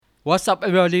What's up,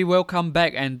 everybody? Welcome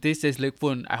back, and this is Lik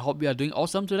Fun. I hope you are doing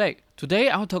awesome today. Today,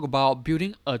 I want to talk about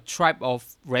building a tribe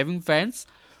of raving fans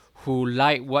who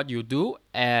like what you do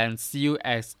and see you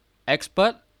as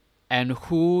expert, and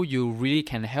who you really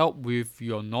can help with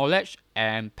your knowledge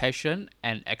and passion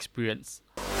and experience.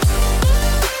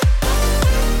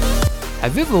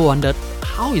 Have you ever wondered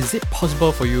how is it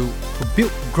possible for you to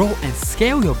build, grow, and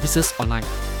scale your business online?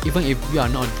 Even if you are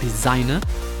not a designer,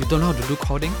 you don't know how to do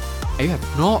coding, and you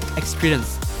have no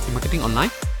experience in marketing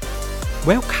online?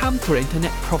 Welcome to the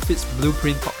Internet Profits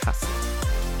Blueprint podcast.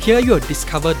 Here you will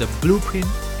discover the blueprint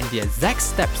and the exact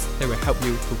steps that will help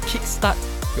you to kickstart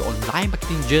your online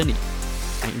marketing journey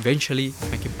and eventually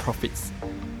making profits.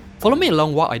 Follow me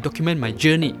along while I document my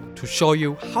journey to show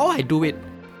you how I do it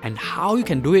and how you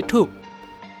can do it too.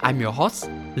 I'm your host,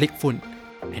 Lik Fun,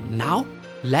 and now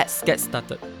let's get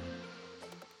started.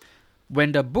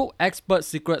 When the book Expert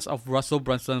Secrets of Russell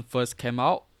Brunson first came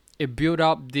out, it built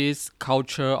up this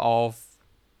culture of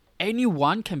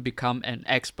anyone can become an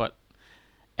expert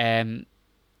and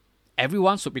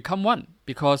everyone should become one,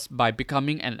 because by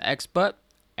becoming an expert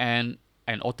and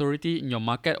an authority in your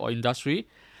market or industry,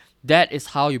 that is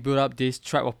how you build up this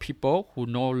tribe of people who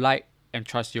know, like, and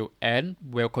trust you and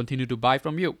will continue to buy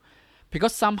from you.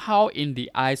 Because somehow in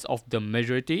the eyes of the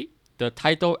majority, the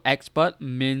title expert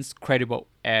means credible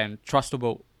and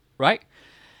trustable, right?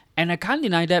 And I can't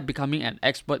deny that becoming an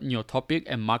expert in your topic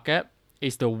and market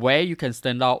is the way you can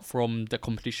stand out from the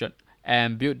competition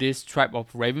and build this tribe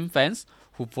of raving fans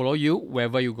who follow you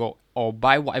wherever you go or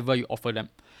buy whatever you offer them.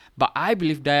 But I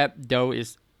believe that there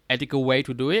is ethical way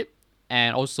to do it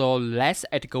and also less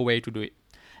ethical way to do it.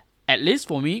 At least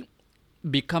for me,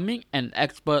 becoming an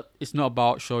expert is not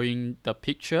about showing the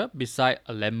picture beside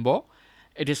a Lambo.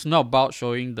 It is not about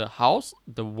showing the house,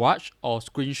 the watch, or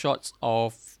screenshots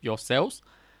of your sales.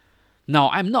 Now,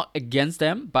 I'm not against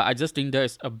them, but I just think there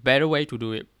is a better way to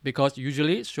do it, because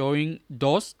usually showing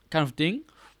those kind of things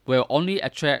will only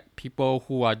attract people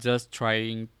who are just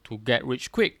trying to get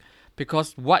rich quick,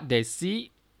 because what they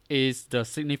see is the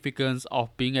significance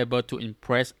of being able to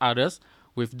impress others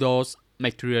with those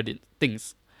material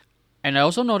things. And I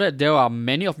also know that there are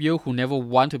many of you who never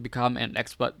want to become an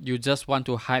expert. You just want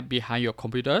to hide behind your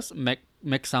computers, make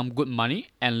some good money,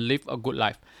 and live a good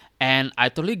life. And I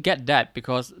totally get that,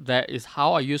 because that is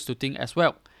how I used to think as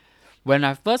well. When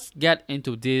I first get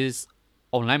into this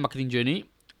online marketing journey,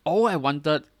 all I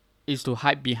wanted is to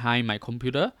hide behind my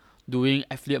computer, doing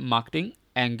affiliate marketing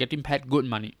and getting paid good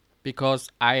money, because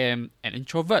I am an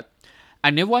introvert. I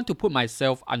never want to put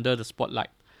myself under the spotlight.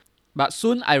 But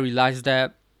soon I realized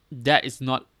that is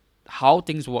not how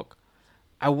things work.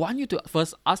 I want you to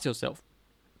first ask yourself,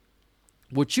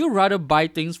 would you rather buy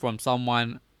things from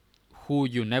someone who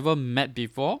you never met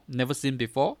before, never seen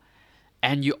before,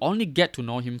 and you only get to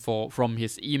know him from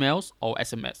his emails or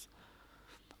SMS?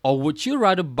 Or would you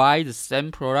rather buy the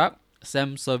same product,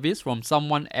 same service from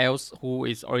someone else who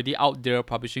is already out there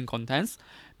publishing contents,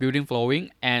 building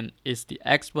following, and is the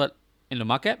expert in the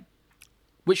market?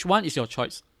 Which one is your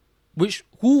choice?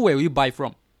 Who will you buy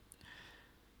from?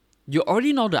 You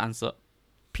already know the answer.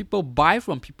 People buy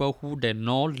from people who they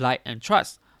know, like, and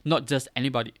trust. Not just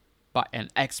anybody, but an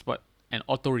expert, an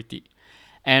authority.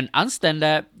 And understand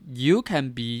that you can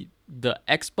be the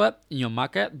expert in your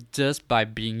market just by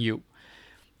being you.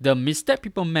 The mistake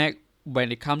people make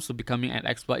when it comes to becoming an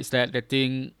expert is that they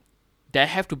think they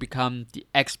have to become the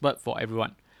expert for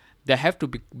everyone. They have to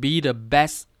be the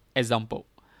best example.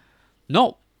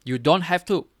 No, you don't have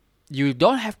to. You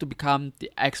don't have to become the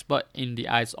expert in the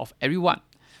eyes of everyone.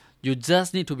 You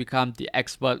just need to become the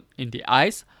expert in the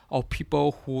eyes of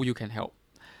people who you can help.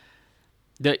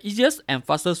 The easiest and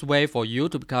fastest way for you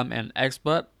to become an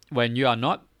expert when you are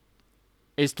not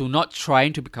is to not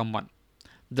trying to become one.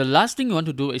 The last thing you want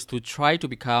to do is to try to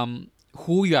become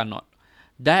who you are not.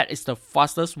 That is the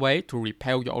fastest way to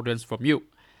repel your audience from you.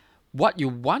 What you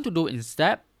want to do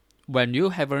instead, when you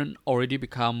haven't already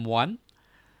become one,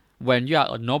 when you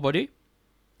are a nobody,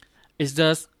 is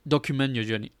just document your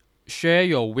journey. Share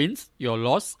your wins, your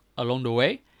loss along the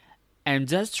way, and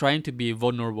just trying to be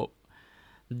vulnerable.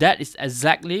 That is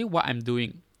exactly what I'm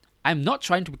doing. I'm not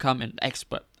trying to become an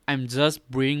expert. I'm just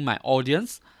bringing my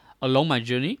audience along my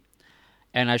journey,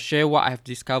 and I share what I have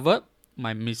discovered,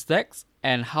 my mistakes,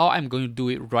 and how I'm going to do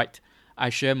it right. I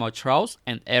share my trials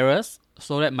and errors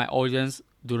so that my audience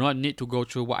do not need to go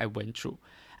through what I went through.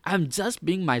 I'm just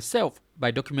being myself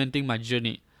by documenting my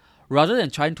journey, rather than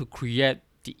trying to create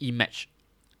the image.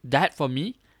 That, for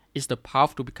me, is the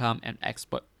path to become an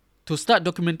expert. To start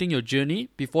documenting your journey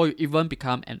before you even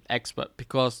become an expert,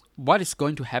 because what is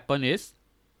going to happen is,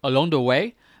 along the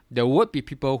way, There would be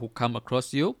people who come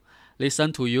across you,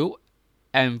 listen to you,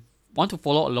 and want to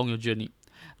follow along your journey.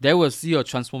 They will see your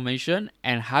transformation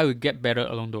and how you get better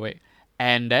along the way.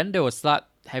 And then they will start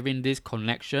having this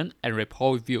connection and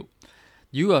rapport with you.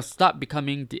 You will start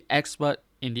becoming the expert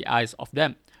in the eyes of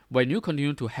them when you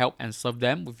continue to help and serve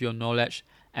them with your knowledge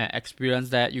and experience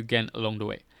that you gain along the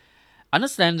way.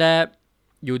 Understand that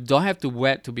you don't have to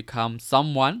wait to become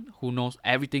someone who knows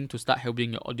everything to start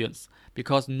helping your audience,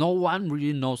 because no one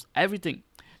really knows everything.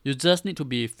 You just need to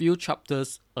be a few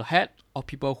chapters ahead of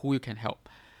people who you can help.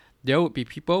 There will be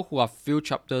people who are few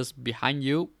chapters behind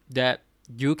you that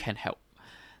you can help.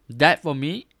 That for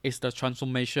me is the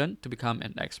transformation to become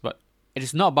an expert. It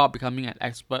is not about becoming an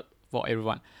expert for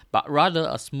everyone, but rather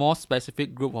a small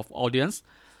specific group of audience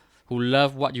who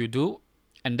love what you do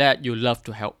and that you love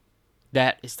to help.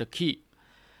 That is the key.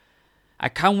 I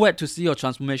can't wait to see your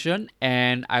transformation,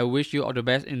 and I wish you all the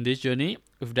best in this journey.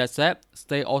 With that said,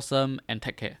 stay awesome and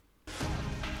take care.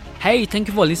 Hey, thank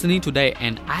you for listening today,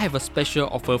 and I have a special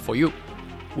offer for you.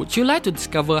 Would you like to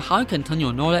discover how you can turn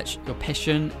your knowledge, your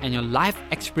passion, and your life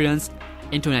experience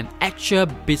into an actual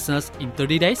business in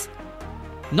 30 days?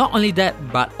 Not only that,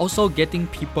 but also getting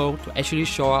people to actually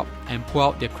show up and pull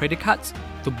out their credit cards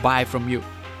to buy from you.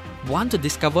 Want to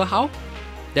discover how?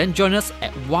 Then join us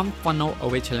at One Funnel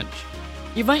Away Challenge.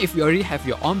 Even if you already have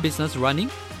your own business running,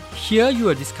 here you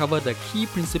will discover the key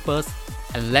principles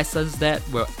and lessons that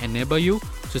will enable you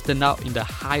to stand out in the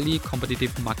highly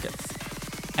competitive markets.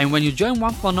 And when you join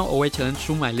One Funnel Away Challenge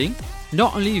through my link,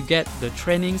 not only you get the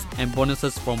trainings and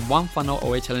bonuses from One Funnel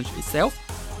Away Challenge itself,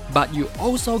 but you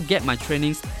also get my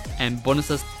trainings and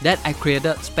bonuses that I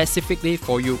created specifically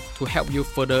for you to help you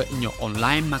further in your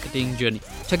online marketing journey.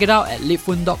 Check it out at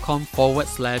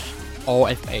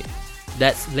leadfun.com/OFA.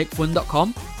 That's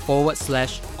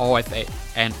leadfun.com/OFA,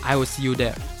 and I will see you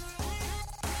there.